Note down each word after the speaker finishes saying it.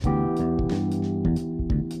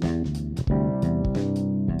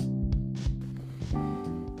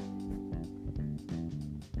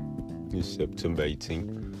September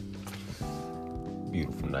 18th.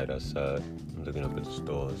 Beautiful night outside. I'm looking up at the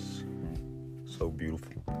stars. So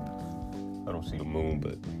beautiful. I don't see the moon,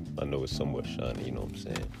 but I know it's somewhat shining, you know what I'm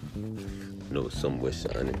saying? I know it's somewhat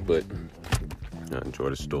shining, but I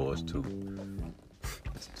enjoy the stars too.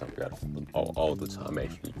 Sometimes you gotta, all the time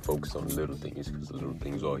actually, focus on the little things, because the little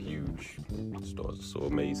things are huge. The stars are so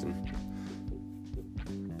amazing.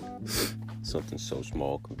 Something so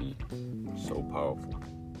small can be so powerful.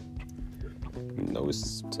 You know,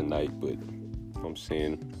 it's tonight, but I'm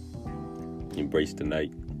saying embrace the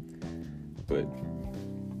night. But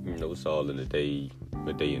you know, it's all in a day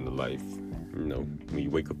in the life. You know, when you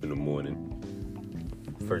wake up in the morning,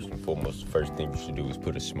 first and foremost, the first thing you should do is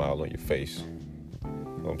put a smile on your face. You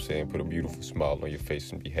know what I'm saying? Put a beautiful smile on your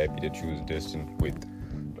face and be happy that you was destined with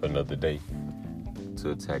another day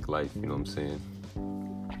to attack life, you know what I'm saying?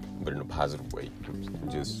 But in a positive way. You know what I'm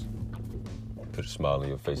saying? Just put a smile on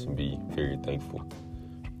your face and be very thankful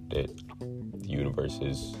that the universe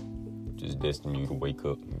has just destined you to wake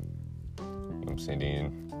up. You know what I'm saying?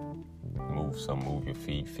 Then move your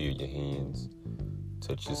feet, feel your hands,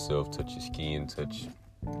 touch yourself, touch your skin, touch,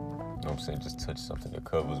 you know what I'm saying? Just touch something that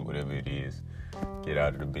covers whatever it is. Get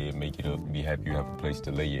out of the bed, make it up, be happy you have a place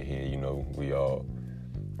to lay your head. You know,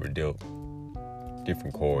 we're dealt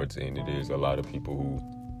different cards, and it is a lot of people who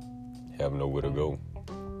have nowhere to go.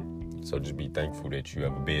 So just be thankful that you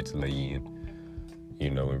have a bed to lay in, you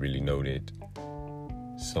know, and really know that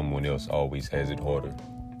someone else always has it harder.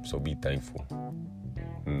 So be thankful,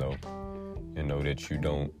 you know, and know that you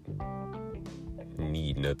don't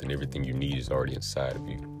need nothing. Everything you need is already inside of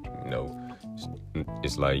you. You know,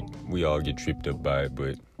 it's like we all get tripped up by it,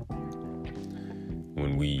 but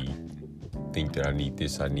when we think that I need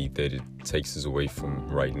this, I need that, it takes us away from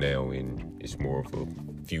right now, and it's more of a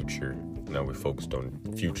future. Now we're focused on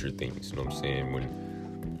future things, you know what I'm saying?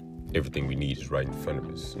 When everything we need is right in front of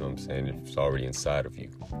us, you know what I'm saying? It's already inside of you.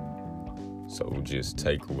 So just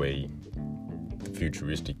take away the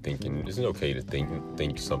futuristic thinking. It's okay to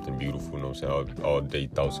think something beautiful, you know what I'm saying? All day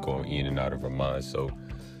thoughts going in and out of our minds. So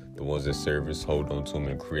the ones that serve us, hold on to them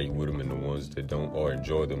and create with them, and the ones that don't, or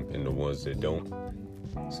enjoy them, and the ones that don't,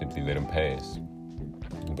 simply let them pass.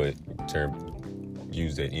 But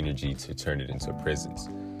use that energy to turn it into presence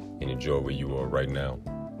and enjoy where you are right now.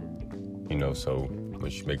 You know, so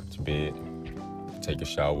once you make up your bed, take a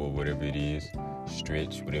shower, whatever it is,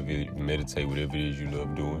 stretch, meditate, whatever it is you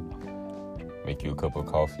love doing. Make you a cup of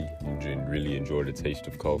coffee and really enjoy the taste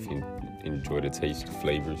of coffee and enjoy the taste of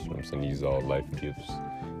flavors. You know what I'm saying? These are all life gifts.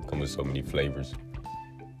 Come with so many flavors.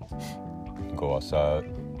 Go outside,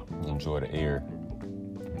 enjoy the air.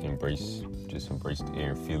 Embrace the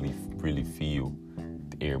air. Really feel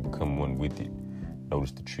the air, become one with it.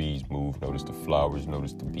 Notice the trees move, notice the flowers,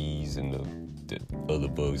 notice the bees and the other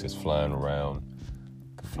bugs that's flying around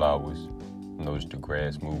the flowers. Notice the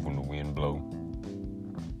grass move when the wind blow.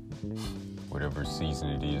 Whatever season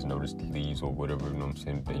it is, notice the leaves or whatever, you know what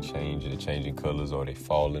I'm saying? They're changing colors, or they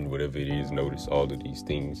falling, whatever it is. Notice all of these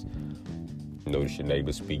things. Notice your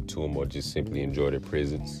neighbor, speak to them, or just simply enjoy their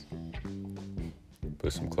presence.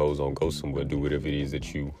 Put some clothes on, go somewhere, do whatever it is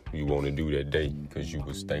that you want to do that day, because you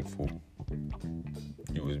was thankful.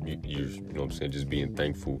 You know what I'm saying, just being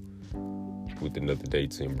thankful with another day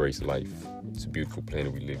to embrace life. It's a beautiful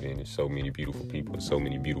planet we live in. There's so many beautiful people and so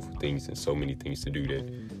many beautiful things and so many things to do that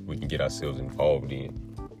we can get ourselves involved in.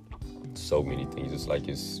 So many things. It's like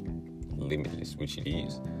it's limitless, which it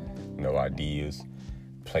is. You know, ideas,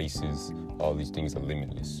 places, all these things are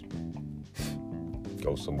limitless.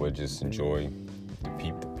 Go somewhere, just enjoy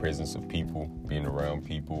the presence of people, being around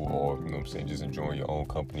people, or, you know what I'm saying, just enjoying your own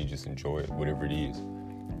company. Just enjoy it, whatever it is.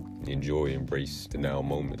 Enjoy, embrace the now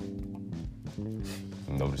moment.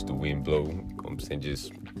 Notice the wind blow. You know what I'm saying,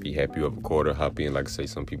 just be happy you have a quarter, hop in. Like I say,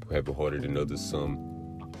 some people have it harder than others.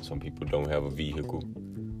 Some people don't have a vehicle,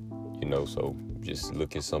 you know, so just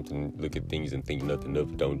look at things and think nothing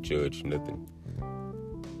of it. Don't judge nothing.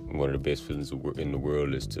 One of the best feelings in the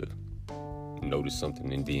world is to notice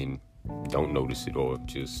something and then don't notice it, or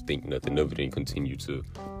just think nothing of it and continue to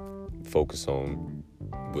focus on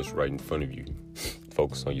what's right in front of you.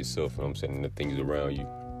 Focus on yourself, you know what I'm saying, and the things around you.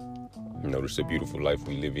 Notice the beautiful life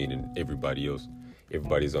we live in, and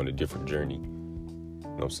everybody's on a different journey. You know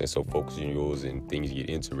what I'm saying? So focus on yours and things get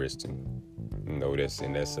interesting. You know, that's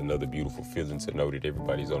another beautiful feeling, to know that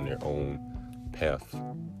everybody's on their own path.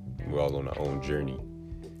 We're all on our own journey.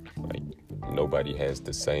 Like, nobody has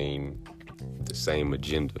the same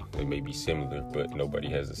agenda. They may be similar, but nobody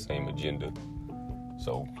has the same agenda.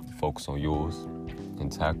 So focus on yours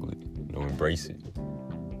and tackle it. You know, embrace it.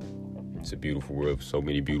 It's a beautiful world. So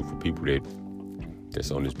many beautiful people that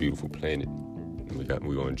that's on this beautiful planet. We're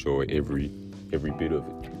gonna enjoy every bit of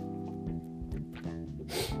it.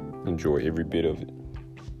 Enjoy every bit of it.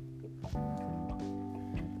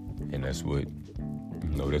 And that's what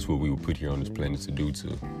we were put here on this planet to do, to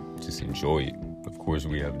just enjoy it. Of course,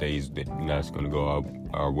 we have days that not going to go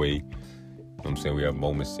our way. You know what I'm saying? We have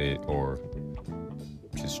moments that are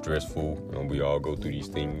just stressful, and we all go through these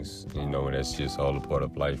things, and that's just all a part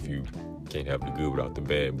of life. You can't have the good without the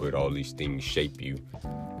bad, but all these things shape you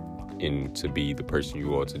into be the person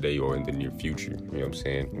you are today or in the near future, you know what I'm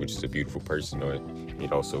saying? Which is a beautiful person.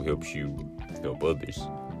 It also helps you help others.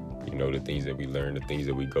 The things that we learn, the things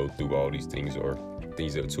that we go through, all these things are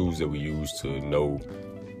tools that we use to know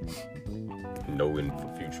and for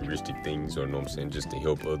futuristic things, or just to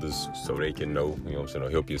help others so they can know, or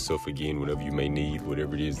help yourself again whenever you may need,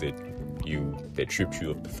 whatever it is that tripped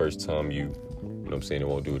you up the first time, and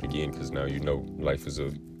won't do it again, because now life is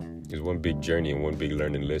one big journey and one big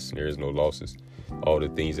learning lesson. There is no losses. All the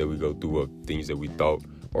things that we go through are things that we thought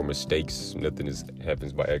are mistakes. Nothing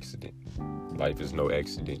happens by accident. Life is no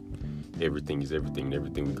accident. Everything is everything, and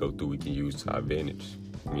everything we go through we can use to our advantage,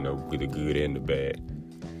 with the good and the bad.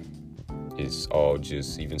 It's all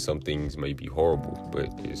just, even some things may be horrible,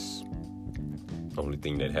 but it's the only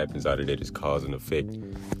thing that happens out of that is cause and effect,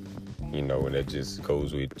 and that just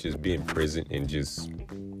goes with just being present and just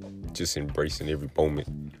embracing every moment,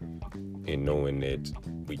 and knowing that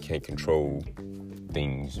we can't control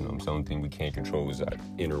things. The only thing we can't control is our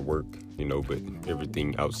inner work, but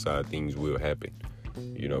everything outside, things will happen.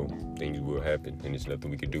 Things will happen, and there's nothing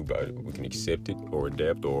we can do about it. We can accept it or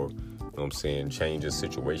adapt, or change a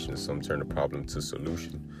situation, some turn a problem to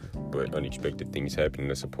solution. But unexpected things happen, and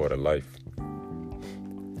that's a part of life.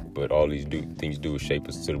 But all these things do is shape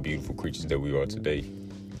us to the beautiful creatures that we are today,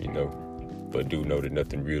 But do know that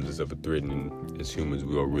nothing real is ever threatening. As humans,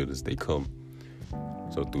 we are real as they come.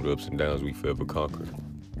 So through the ups and downs, we forever conquer.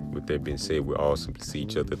 With that being said, we're all simply see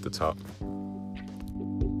each other at the top.